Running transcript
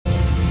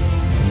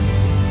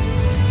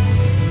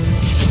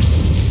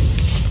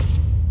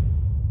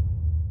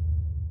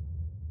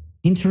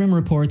interim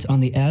report on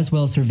the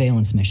AZWEL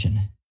surveillance mission.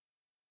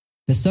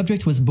 The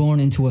subject was born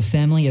into a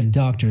family of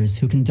doctors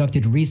who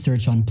conducted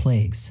research on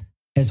plagues.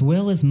 As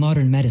well as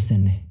modern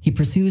medicine, he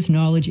pursues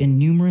knowledge in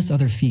numerous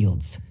other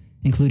fields,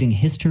 including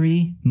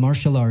history,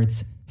 martial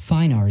arts,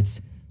 fine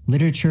arts,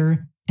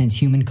 literature, and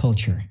human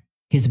culture.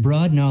 His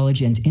broad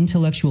knowledge and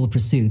intellectual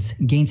pursuits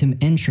gained him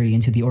entry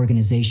into the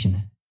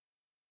organization.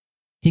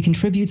 He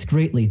contributes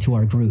greatly to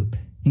our group,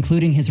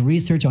 including his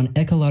research on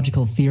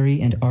ecological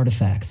theory and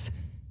artifacts,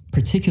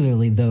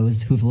 particularly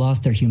those who've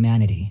lost their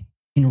humanity.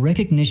 In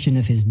recognition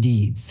of his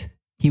deeds,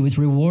 he was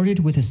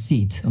rewarded with a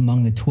seat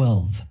among the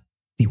 12,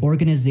 the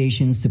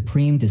organization's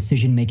supreme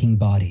decision-making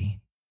body.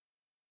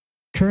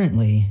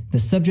 Currently, the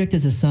subject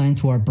is assigned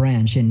to our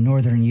branch in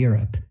Northern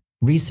Europe,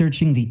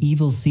 researching the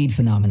evil seed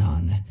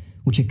phenomenon,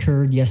 which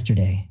occurred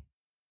yesterday.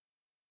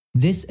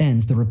 This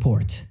ends the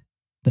report.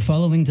 The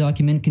following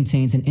document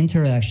contains an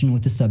interaction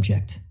with the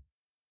subject.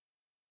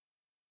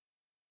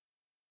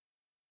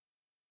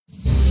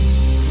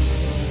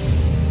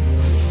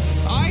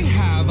 I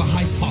have a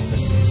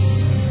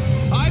hypothesis.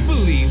 I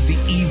believe the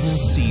evil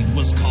seed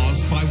was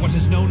caused by what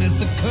is known as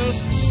the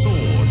cursed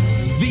sword,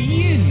 the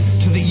yin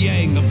to the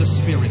yang of the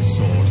spirit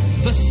sword,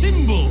 the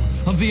symbol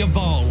of the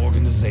AZWEL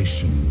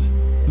organization.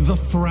 The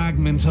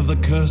fragment of the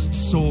cursed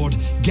sword,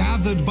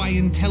 gathered by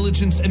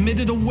intelligence,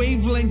 emitted a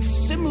wavelength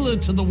similar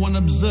to the one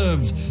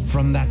observed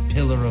from that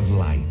pillar of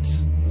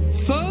light.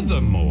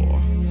 Furthermore,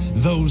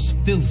 those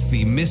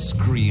filthy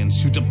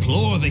miscreants who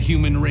deplore the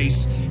human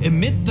race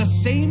emit the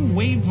same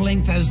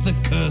wavelength as the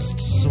cursed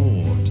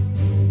sword.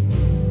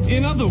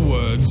 In other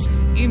words,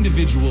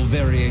 individual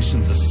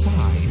variations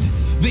aside,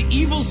 the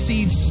evil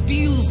seed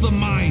steals the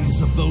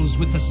minds of those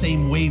with the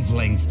same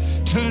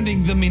wavelength,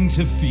 turning them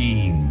into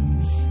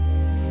fiends.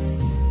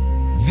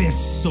 This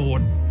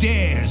sword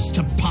dares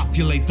to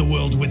populate the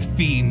world with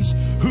fiends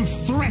who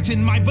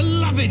threaten my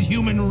beloved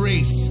human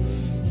race.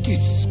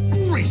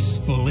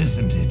 Disgraceful,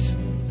 isn't it?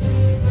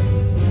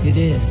 It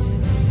is.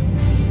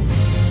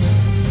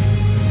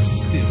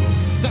 Still,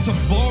 that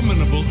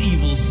abominable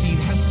evil seed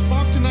has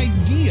sparked an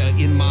idea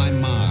in my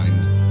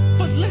mind.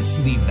 But let's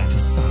leave that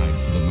aside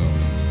for the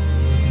moment.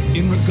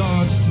 In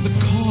regards to the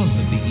cause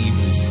of the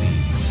evil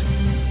seed,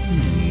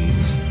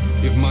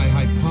 if my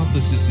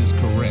hypothesis is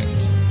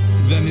correct,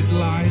 then it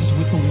lies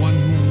with the one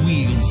who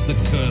wields the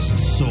cursed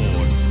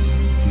sword,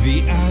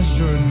 the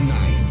Azure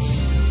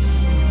Knight.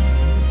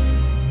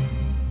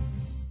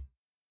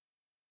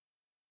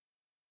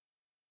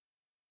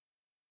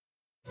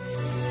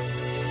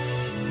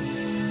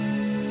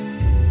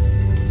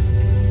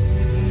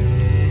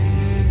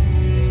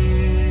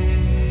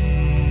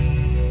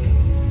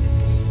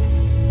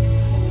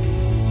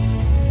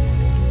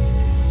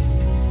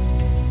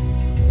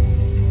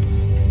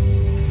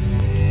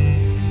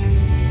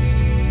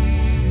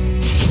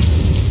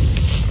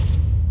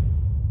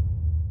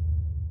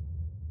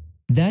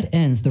 That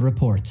ends the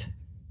report.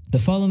 The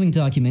following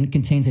document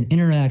contains an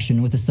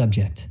interaction with the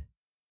subject.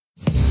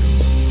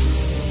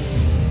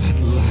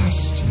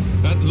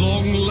 At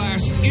long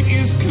last, it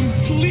is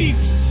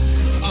complete!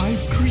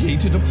 I've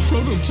created a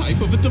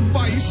prototype of a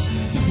device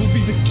that will be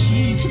the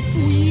key to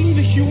freeing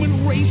the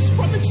human race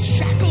from its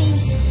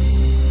shackles!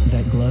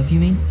 That glove,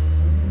 you mean?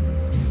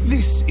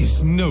 This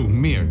is no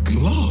mere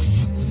glove.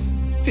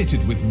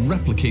 Fitted with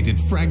replicated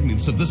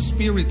fragments of the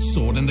spirit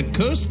sword and the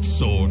cursed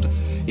sword,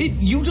 it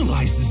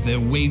utilizes their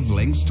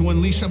wavelengths to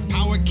unleash a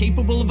power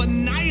capable of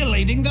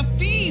annihilating the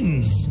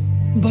fiends.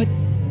 But...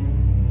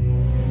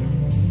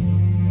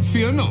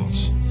 Fear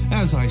not.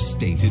 As I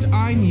stated,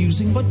 I'm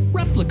using but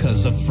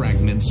replicas of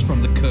fragments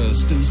from the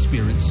cursed and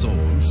spirit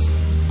swords.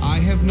 I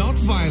have not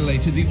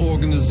violated the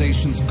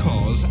organization's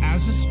cause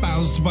as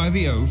espoused by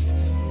the oath.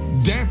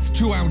 Death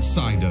to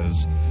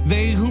outsiders,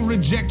 they who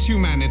reject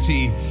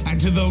humanity, and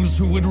to those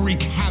who would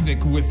wreak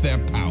havoc with their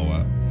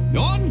power.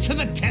 On to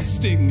the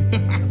testing!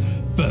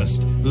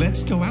 First,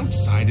 let's go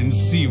outside and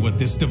see what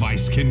this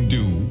device can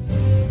do.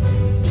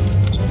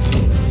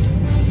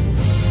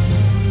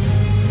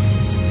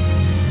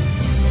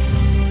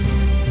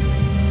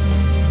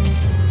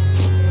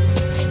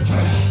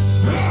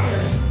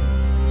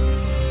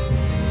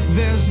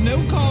 There's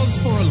no cause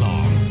for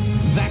alarm.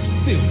 That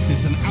filth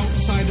is an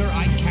outsider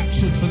I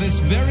captured for this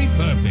very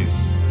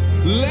purpose.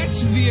 Let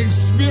the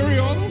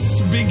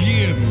experience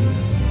begin.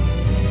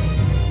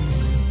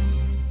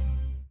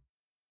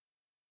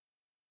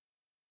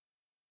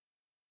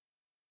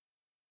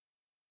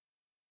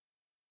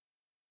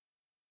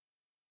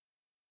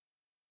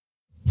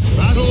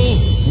 Battle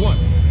 1.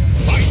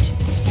 Fight!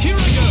 Here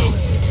I go!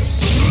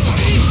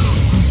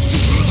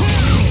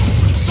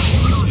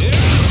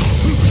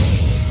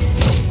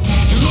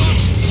 Do not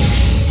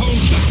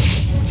hold back!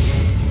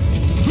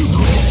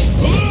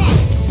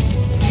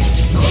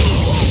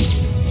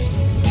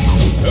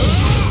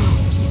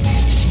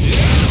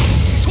 Yeah!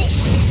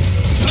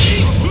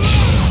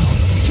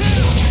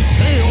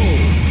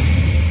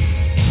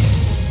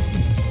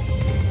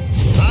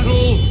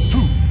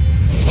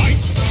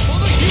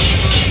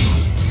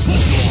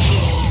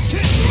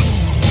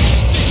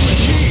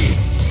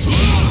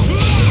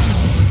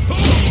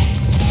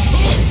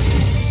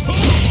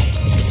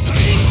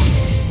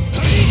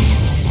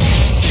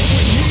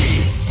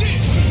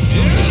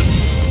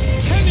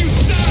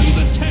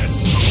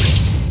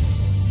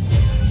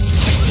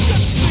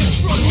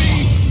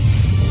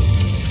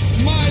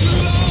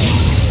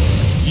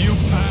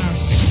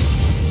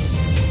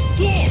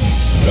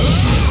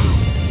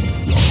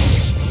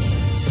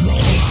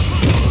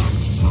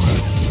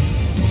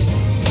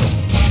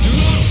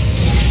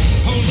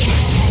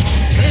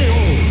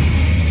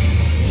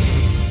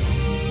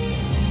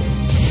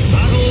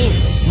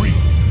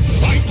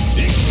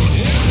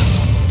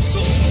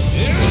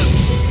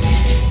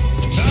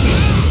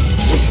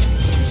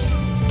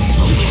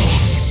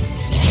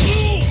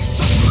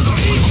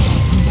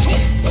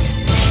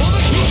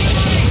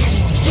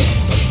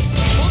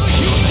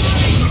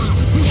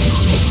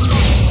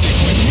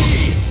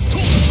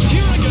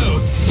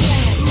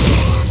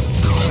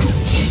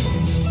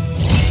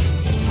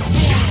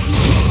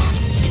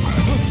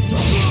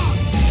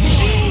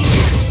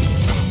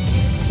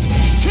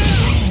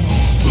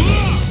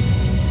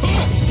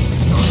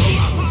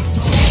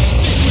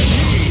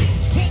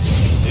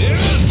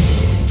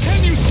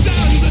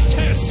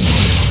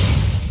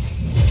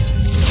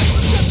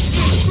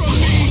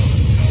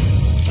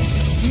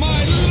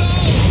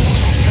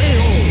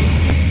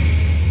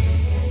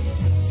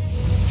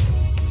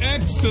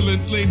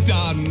 Excellently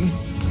done.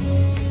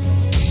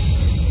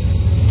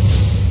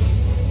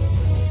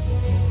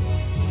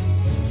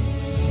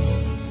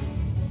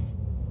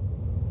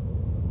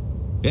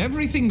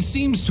 Everything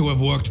seems to have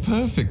worked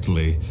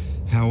perfectly.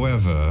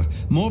 However,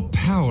 more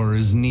power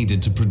is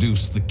needed to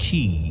produce the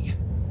key.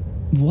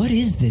 What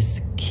is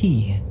this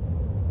key?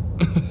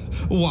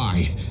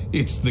 Why,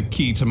 it's the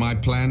key to my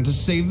plan to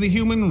save the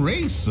human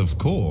race, of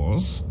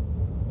course.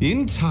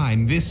 In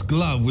time, this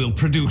glove will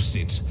produce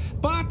it.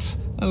 But,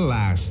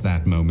 alas,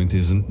 that moment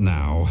isn't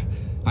now.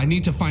 I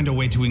need to find a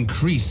way to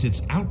increase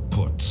its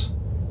output.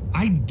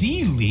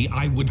 Ideally,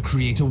 I would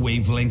create a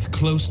wavelength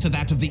close to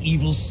that of the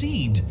evil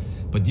seed.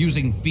 But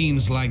using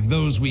fiends like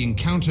those we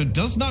encountered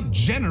does not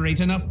generate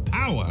enough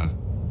power.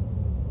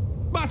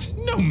 But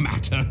no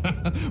matter,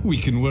 we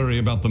can worry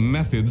about the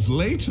methods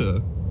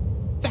later.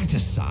 That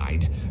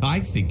aside, I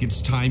think it's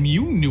time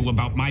you knew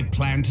about my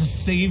plan to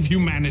save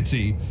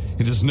humanity.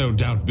 It has no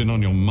doubt been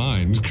on your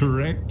mind,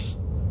 correct?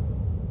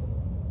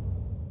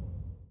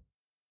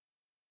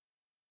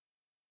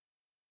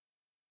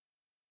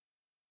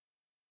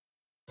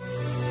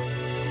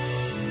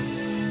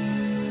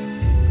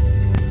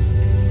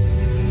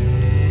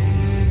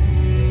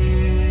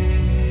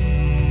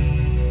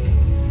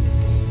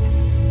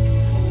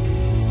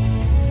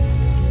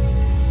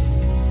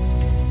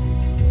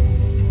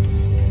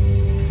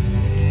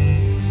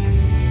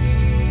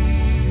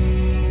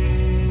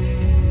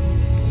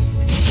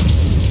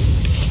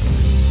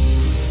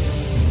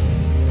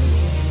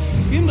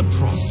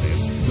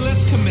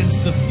 Let's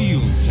commence the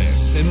field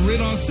test and rid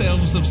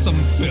ourselves of some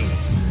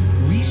filth.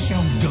 We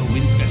shall go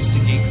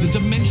investigate the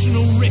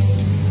dimensional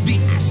rift, the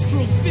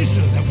astral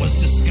fissure that was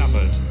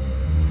discovered.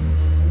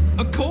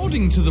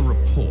 According to the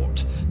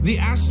report, the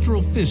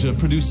astral fissure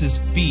produces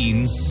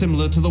fiends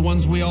similar to the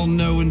ones we all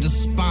know and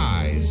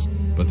despise,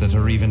 but that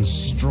are even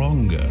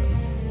stronger.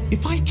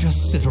 If I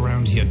just sit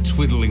around here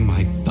twiddling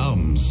my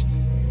thumbs,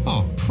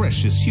 our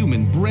precious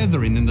human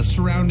brethren in the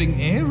surrounding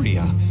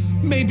area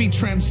may be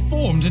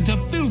transformed into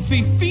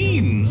filthy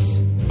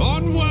fiends.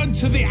 Onward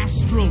to the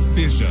astral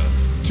fissure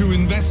to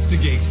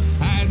investigate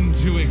and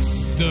to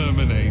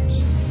exterminate.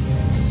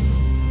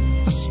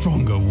 A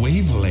stronger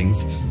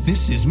wavelength.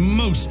 This is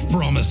most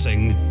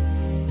promising.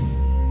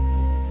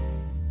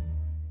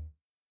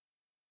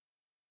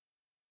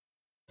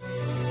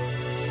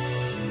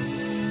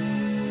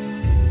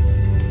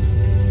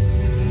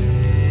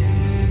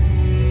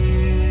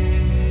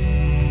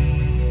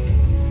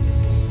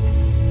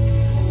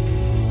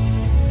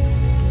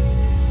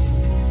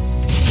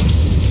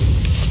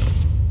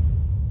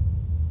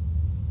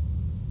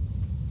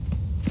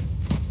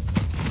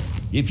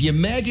 If you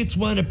maggots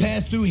want to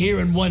pass through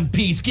here in one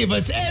piece, give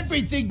us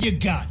everything you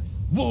got.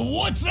 Well,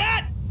 what's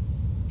that?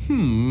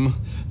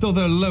 Though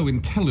their low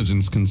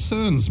intelligence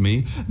concerns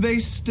me, they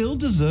still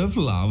deserve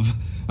love.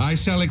 I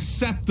shall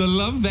accept the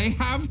love they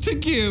have to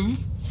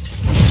give.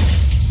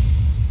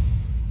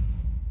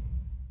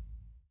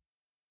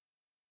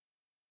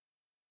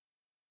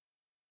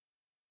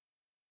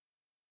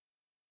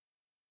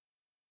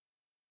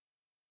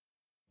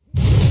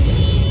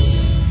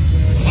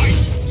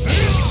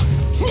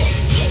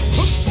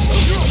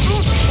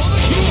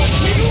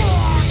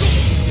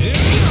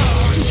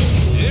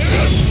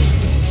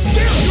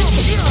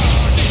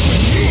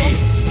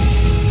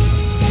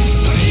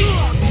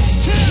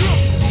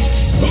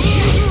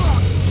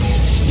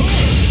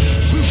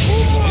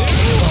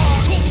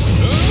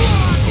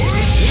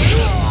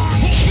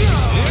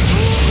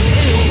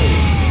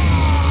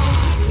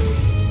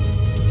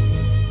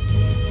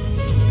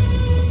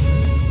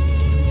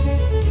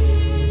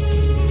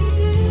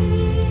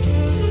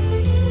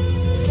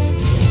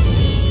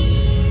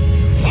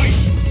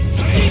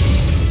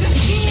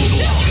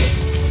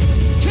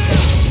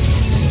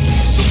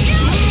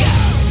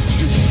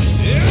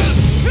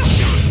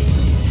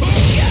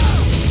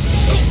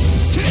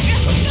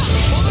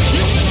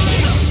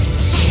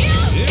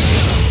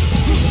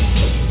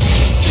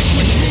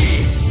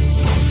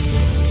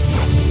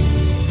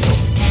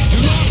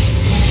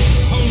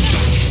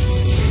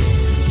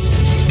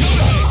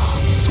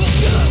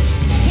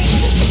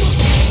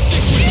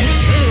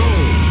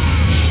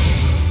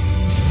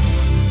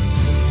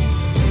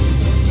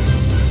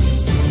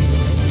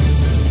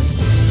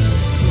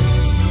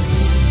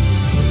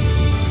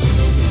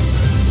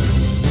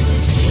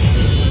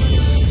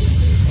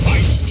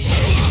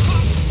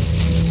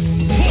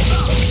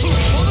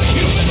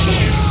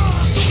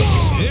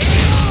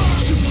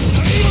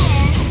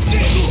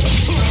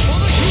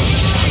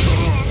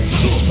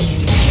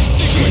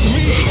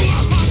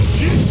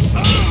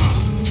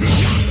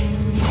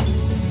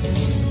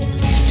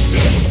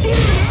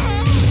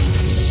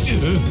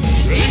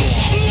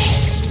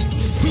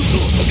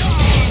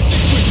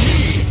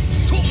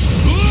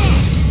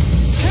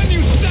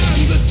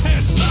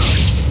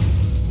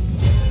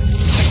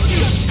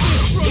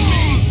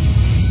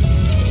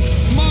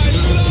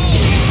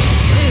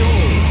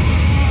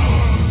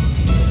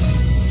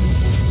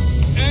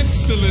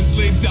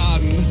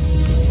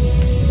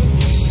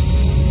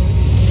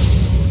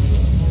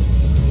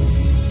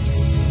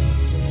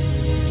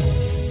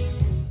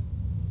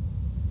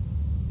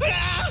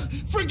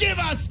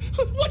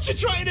 What you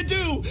trying to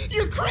do?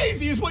 You're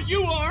crazy is what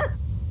you are!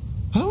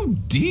 Oh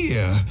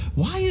dear,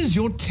 why is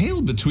your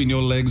tail between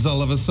your legs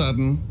all of a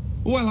sudden?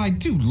 Well, I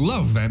do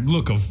love that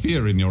look of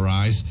fear in your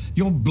eyes.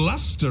 Your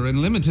bluster and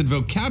limited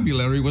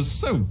vocabulary was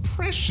so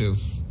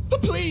precious.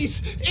 But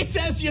please, it's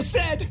as you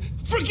said.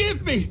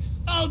 Forgive me.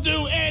 I'll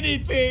do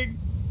anything.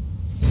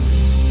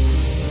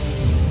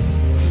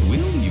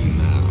 Will you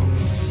now?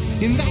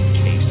 In that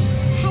case,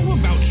 how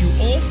about you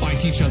all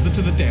fight each other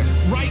to the death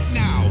right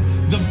now?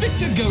 The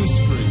victor goes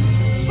through.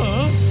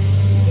 Huh?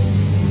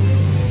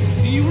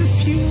 You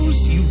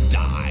refuse, you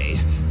die.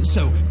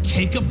 So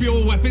take up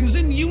your weapons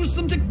and use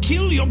them to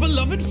kill your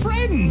beloved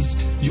friends.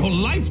 Your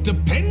life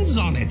depends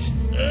on it.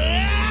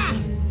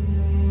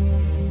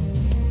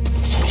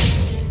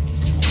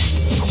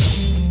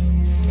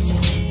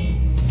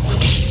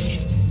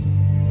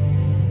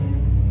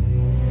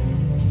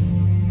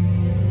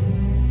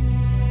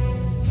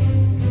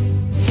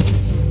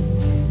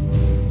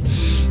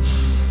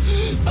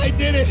 I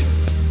did it!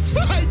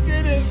 I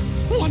did it!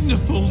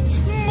 Wonderful!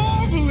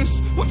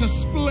 Marvelous! What a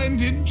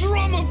splendid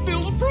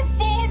drama-filled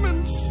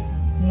performance!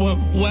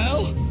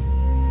 Well?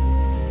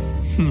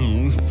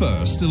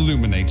 First,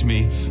 illuminate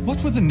me.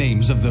 What were the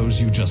names of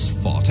those you just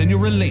fought and your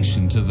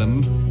relation to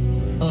them?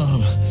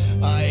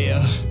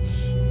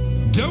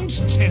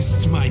 Don't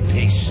test my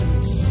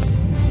patience.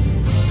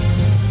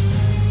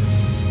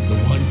 The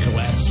one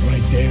collapsed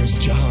right there's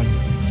John.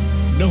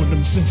 Known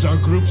him since our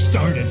group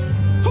started.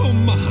 Oh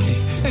my!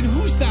 And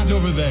who's that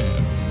over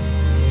there?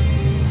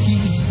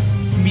 He's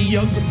me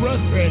younger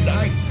brother and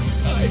I...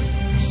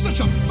 Such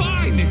a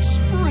fine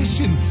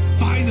expression!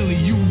 Finally,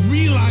 you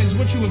realize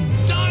what you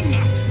have done!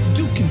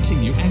 Do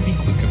continue and be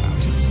quick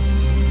about it.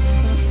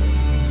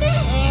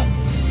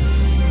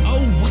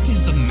 Oh, what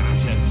is the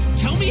matter?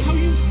 Tell me how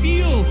you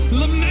feel!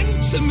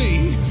 Lament to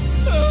me!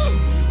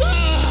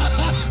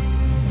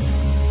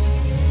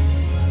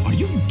 Are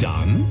you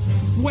done?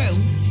 Well,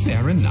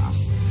 fair enough.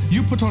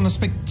 You put on a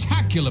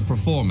spectacular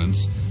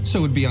performance, so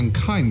it'd be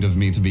unkind of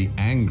me to be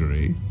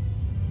angry.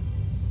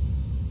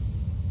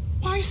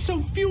 Why so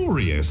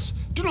furious?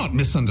 Do not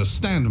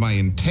misunderstand my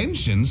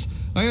intentions.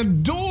 I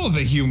adore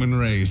the human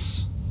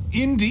race.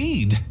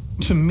 Indeed,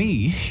 to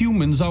me,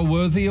 humans are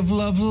worthy of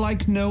love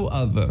like no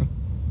other.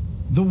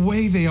 The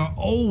way they are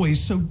always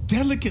so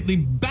delicately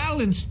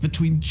balanced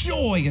between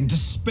joy and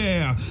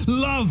despair,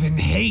 love and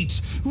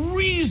hate,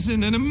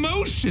 reason and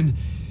emotion.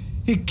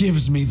 It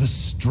gives me the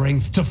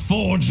strength to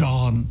forge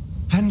on.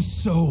 And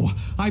so,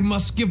 I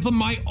must give them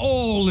my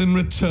all in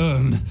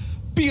return.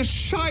 Be a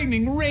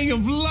shining ray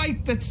of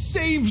light that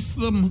saves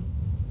them.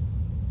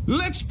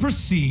 Let's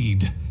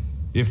proceed.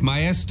 If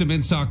my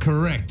estimates are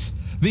correct,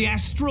 the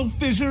astral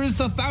fissure is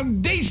the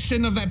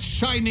foundation of that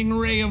shining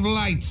ray of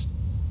light.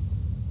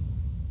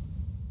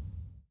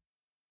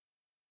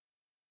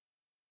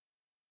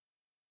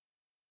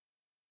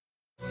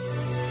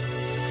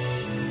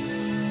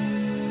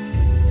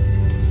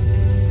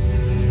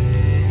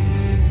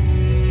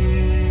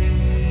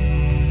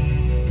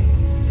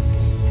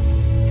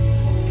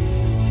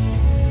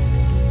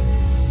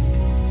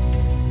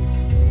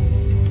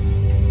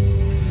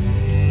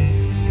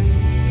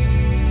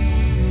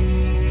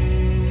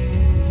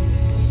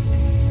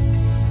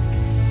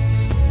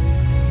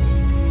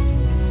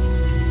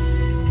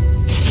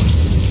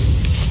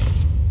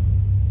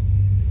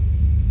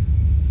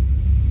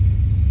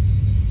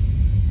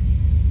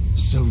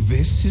 So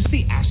this is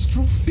the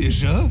astral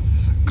fissure?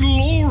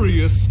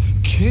 Glorious!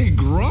 Que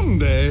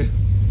grande!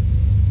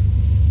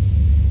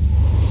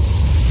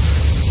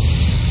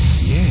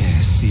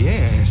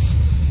 Yes.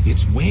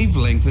 Its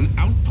wavelength and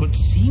output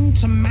seem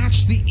to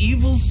match the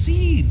evil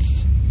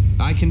seeds.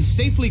 I can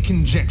safely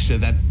conjecture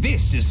that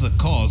this is the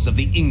cause of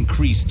the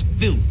increased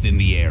filth in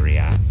the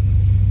area.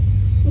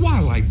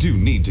 While I do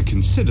need to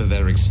consider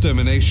their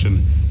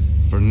extermination,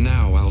 for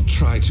now I'll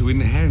try to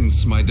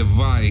enhance my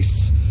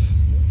device.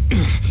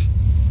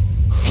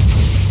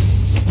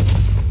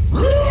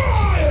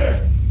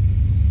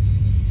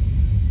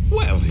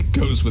 Well, it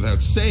goes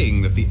without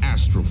saying that the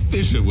astral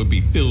fissure would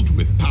be filled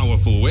with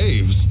powerful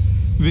waves.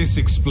 This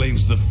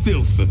explains the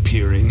filth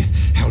appearing.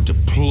 How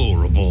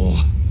deplorable.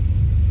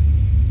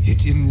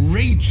 It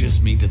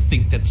enrages me to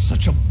think that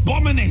such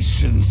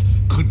abominations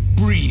could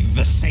breathe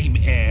the same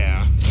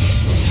air.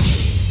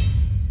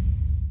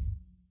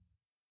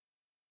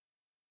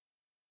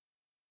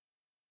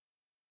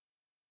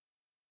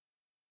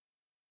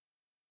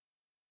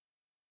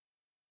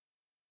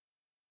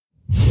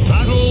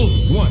 Battle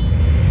 1.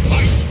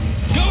 Fight!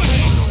 Go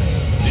ahead!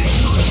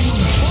 For the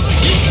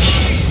human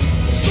race!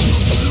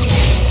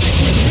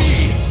 With me!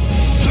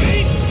 Hey!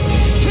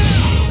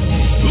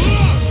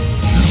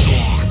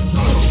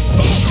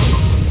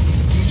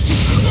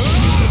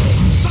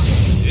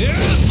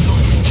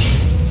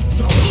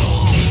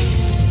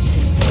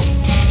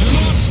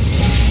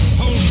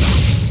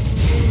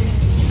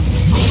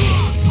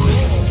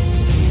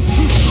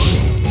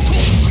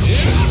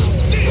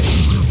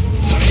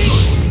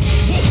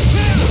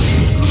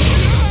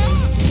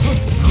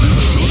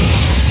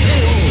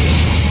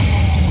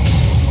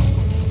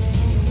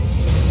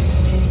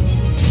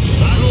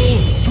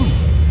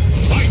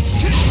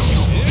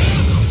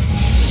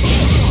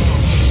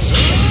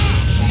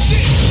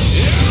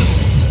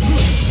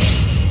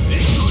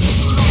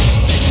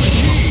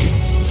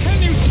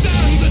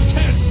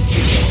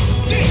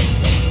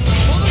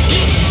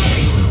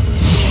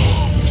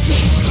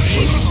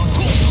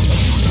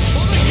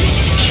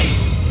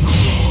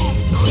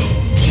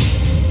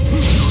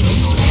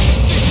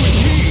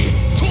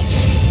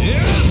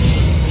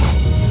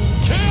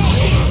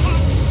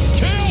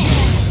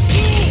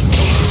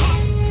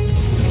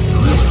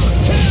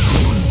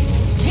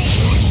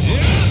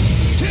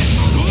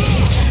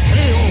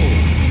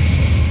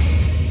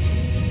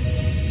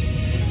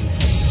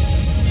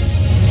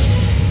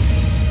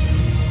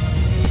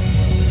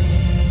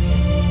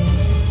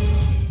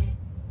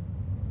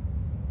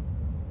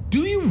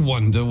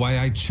 wonder why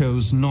I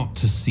chose not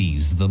to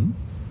seize them?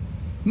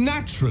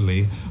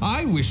 Naturally,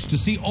 I wish to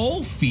see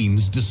all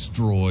fiends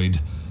destroyed,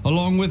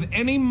 along with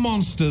any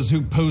monsters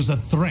who pose a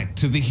threat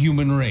to the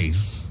human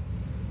race.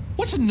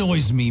 What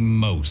annoys me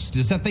most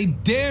is that they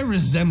dare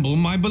resemble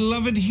my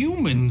beloved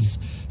humans.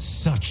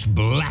 Such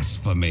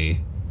blasphemy.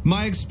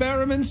 My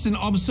experiments and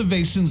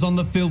observations on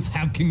the filth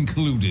have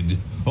concluded.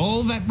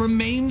 All that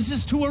remains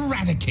is to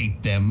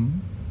eradicate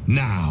them.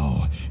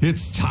 Now,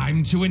 it's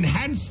time to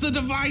enhance the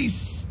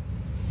device.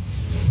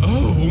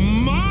 Oh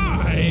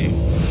my!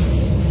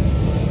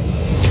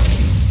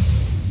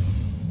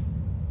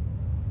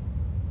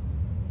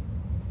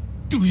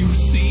 Do you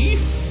see?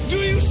 Do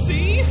you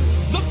see?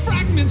 The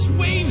fragment's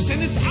waves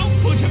and its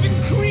output have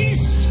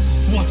increased.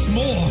 What's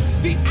more,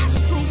 the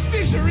astral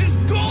fissure is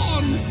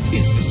gone.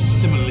 Is this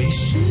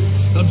assimilation?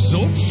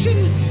 Absorption?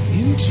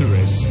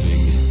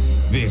 Interesting.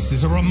 This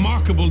is a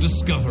remarkable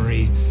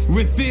discovery.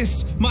 With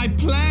this, my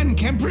plan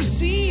can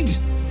proceed.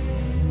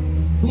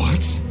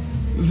 What?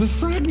 The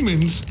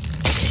fragment?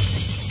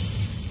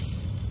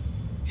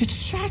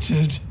 It's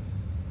shattered.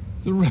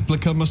 The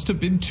replica must have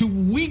been too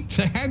weak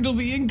to handle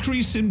the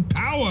increase in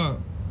power.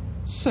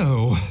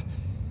 So,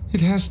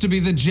 it has to be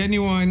the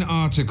genuine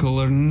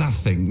article or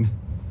nothing.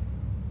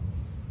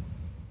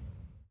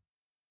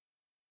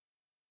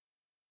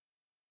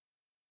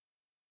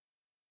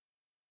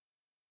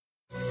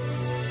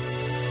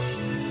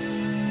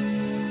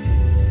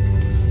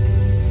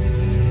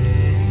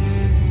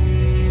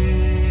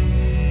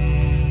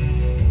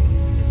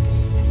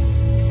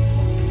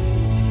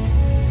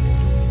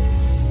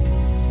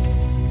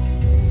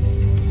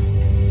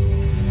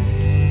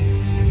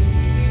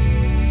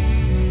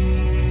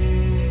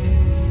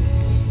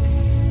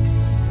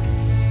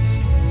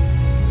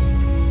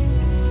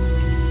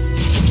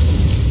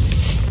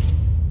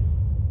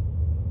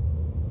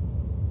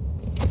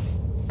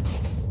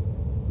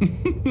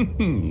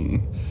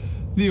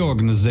 The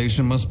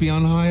organization must be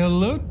on high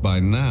alert by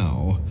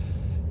now.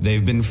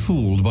 They've been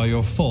fooled by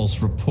your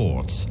false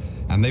reports,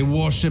 and they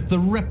worship the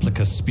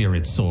replica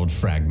spirit sword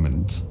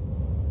fragment.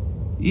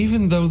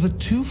 Even though the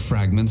two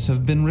fragments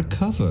have been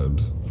recovered.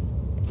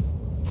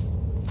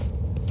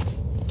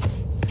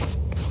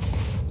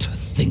 To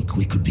think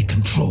we could be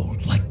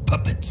controlled like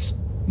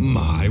puppets.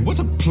 My, what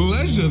a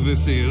pleasure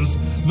this is!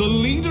 The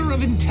leader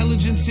of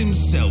intelligence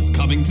himself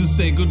coming to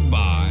say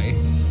goodbye.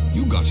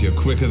 You got here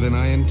quicker than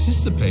I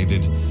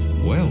anticipated.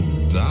 Well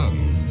done.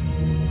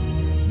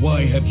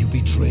 Why have you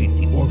betrayed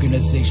the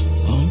organization,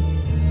 huh?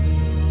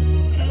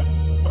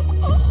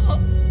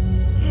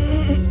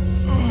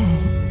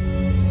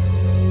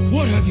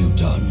 What have you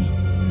done?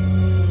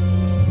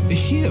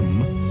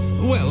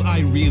 Him? Well,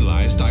 I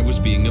realized I was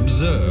being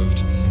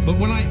observed, but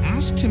when I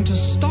asked him to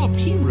stop,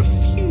 he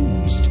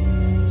refused.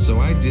 So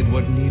I did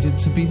what needed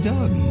to be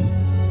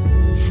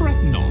done.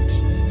 Fret not.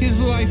 His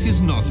life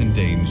is not in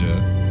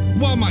danger.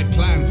 While my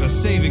plan for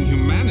saving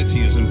humanity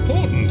is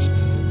important,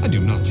 I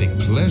do not take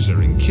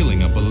pleasure in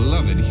killing a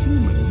beloved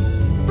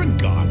human.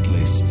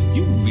 Regardless,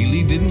 you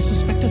really didn't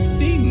suspect a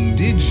thing,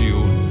 did you?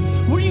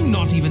 Were you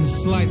not even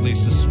slightly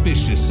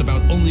suspicious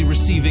about only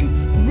receiving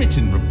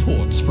written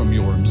reports from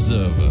your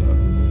observer?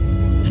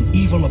 An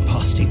evil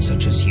apostate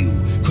such as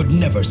you could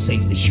never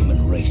save the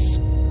human race.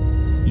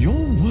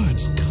 Your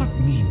words cut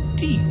me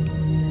deep.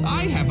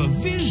 I have a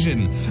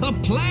vision, a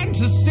plan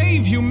to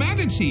save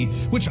humanity,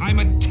 which I'm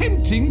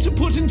attempting to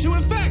put into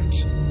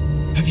effect.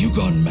 Have you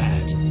gone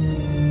mad?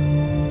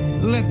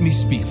 Let me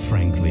speak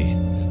frankly.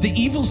 The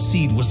evil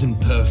seed was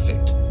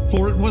imperfect,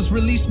 for it was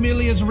released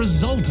merely as a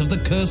result of the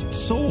cursed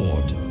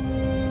sword.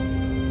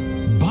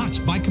 But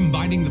by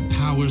combining the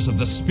powers of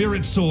the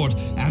spirit sword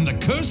and the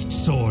cursed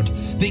sword,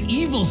 the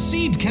evil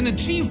seed can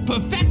achieve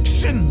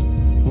perfection.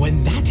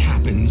 When that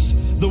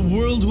happens, the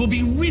world will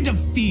be rid of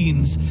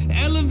fiends,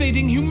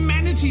 elevating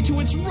humanity to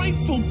its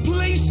rightful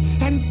place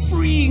and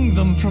freeing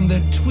them from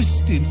their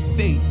twisted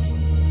fate.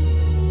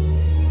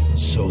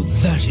 So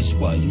that is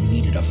why you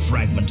needed a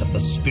fragment of the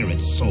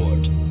spirit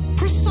sword.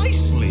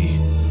 Precisely.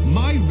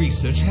 My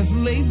research has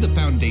laid the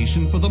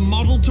foundation for the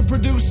model to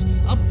produce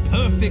a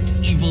perfect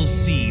evil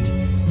seed,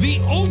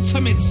 the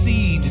ultimate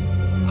seed.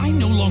 I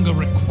no longer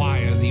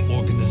require the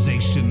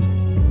organization.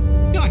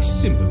 I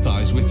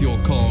sympathize with your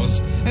cause,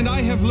 and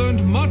I have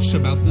learned much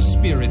about the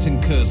spirit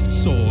and cursed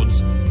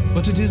swords,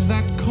 but it is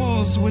that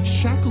cause which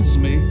shackles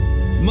me.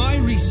 My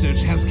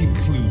research has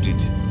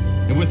concluded,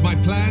 and with my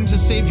plan to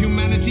save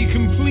humanity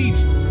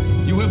complete,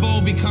 you have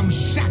all become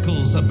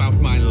shackles about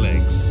my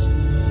legs.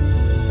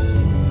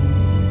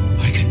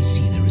 I can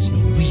see there is no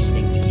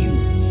reasoning with you.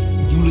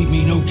 You leave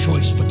me no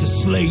choice but to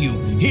slay you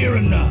here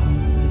and now.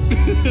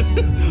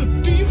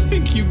 Do you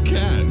think you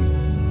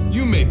can?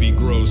 You may be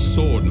Gross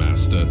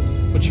Swordmaster,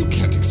 but you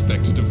can't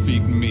expect to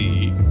defeat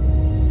me.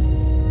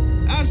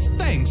 As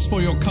thanks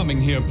for your coming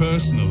here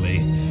personally,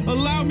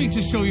 allow me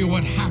to show you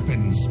what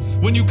happens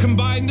when you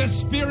combine the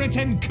spirit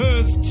and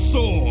cursed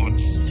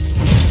swords.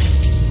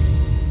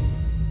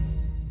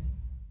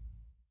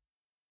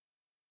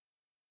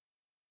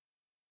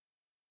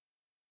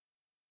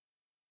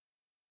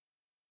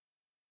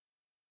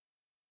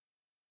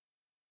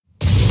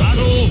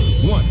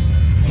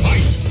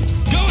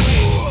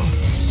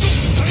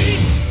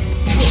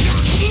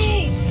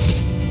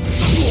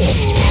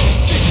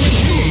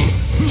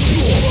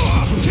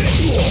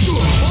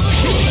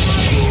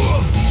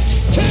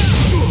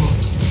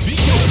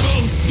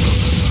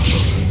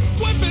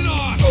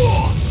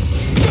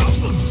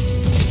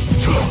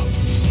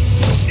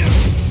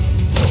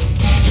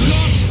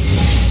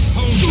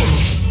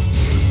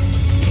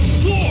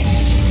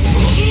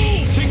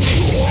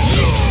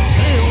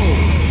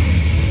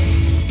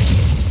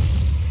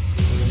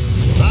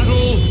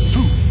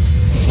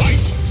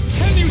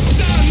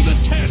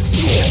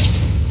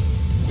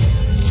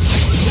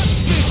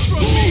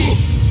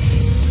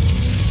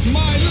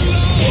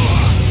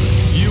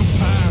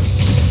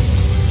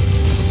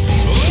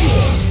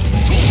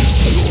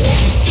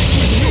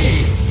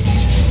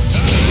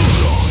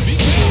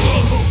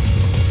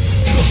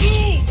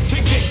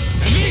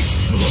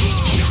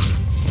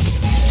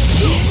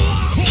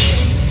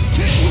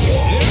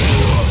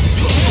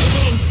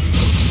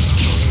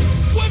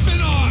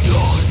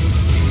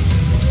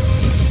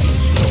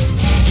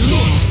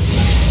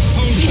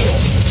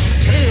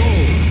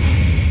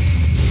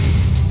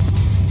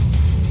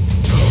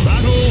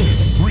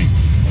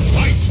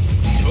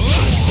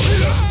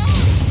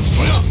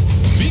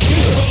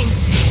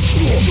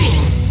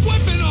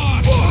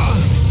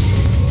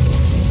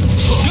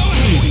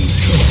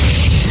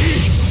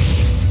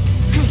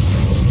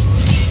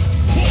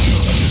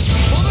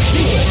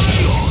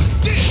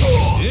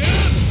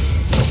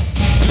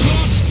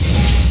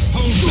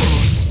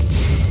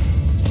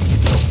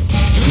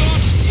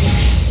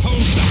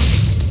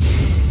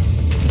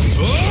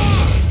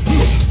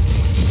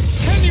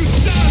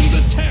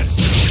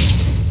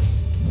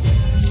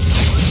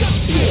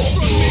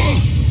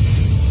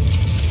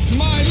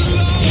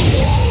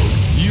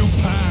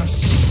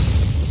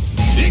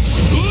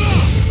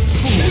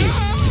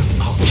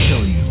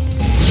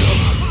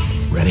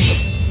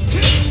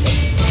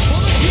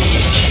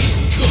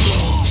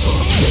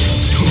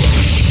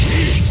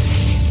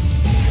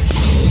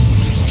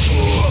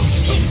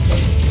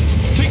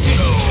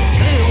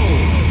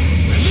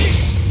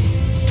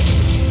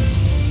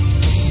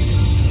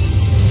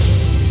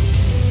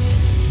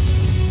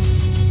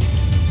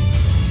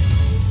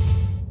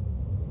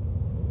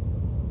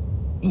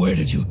 Where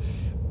did you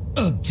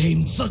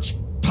obtain such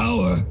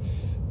power?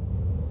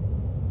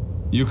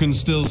 You can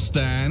still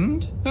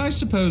stand? I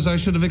suppose I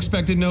should have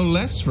expected no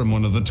less from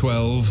one of the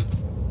 12.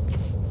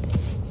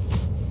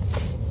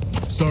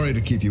 Sorry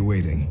to keep you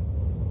waiting.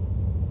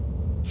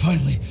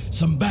 Finally,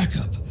 some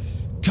backup.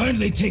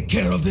 Kindly take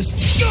care of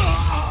this.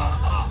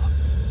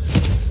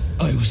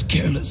 I was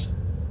careless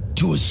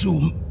to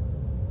assume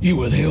you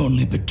were the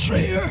only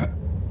betrayer.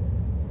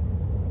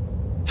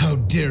 How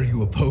dare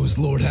you oppose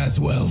Lord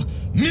AZWEL?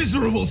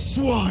 Miserable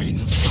swine!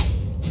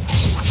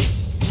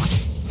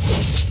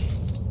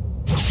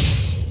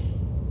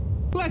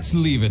 Let's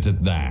leave it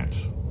at that.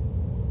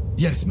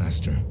 Yes,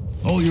 Master.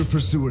 All your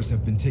pursuers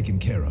have been taken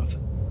care of.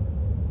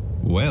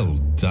 Well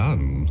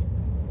done.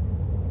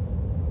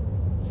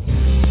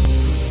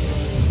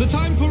 The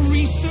time for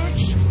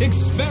research,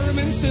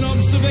 experiments, and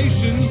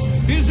observations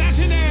is at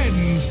an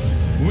end.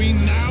 We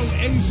now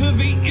enter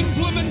the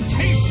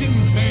implementation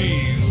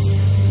phase.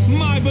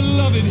 My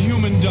beloved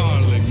human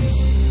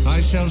darlings, I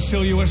shall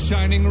show you a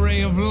shining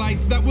ray of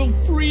light that will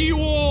free you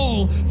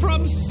all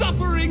from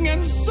suffering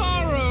and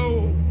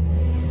sorrow.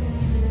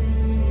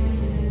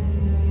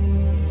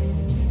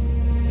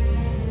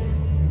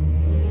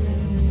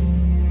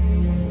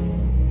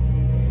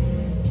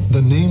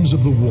 The names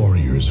of the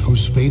warriors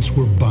whose fates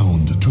were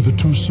bound to the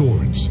two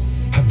swords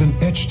have been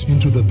etched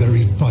into the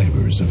very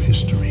fibers of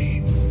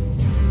history.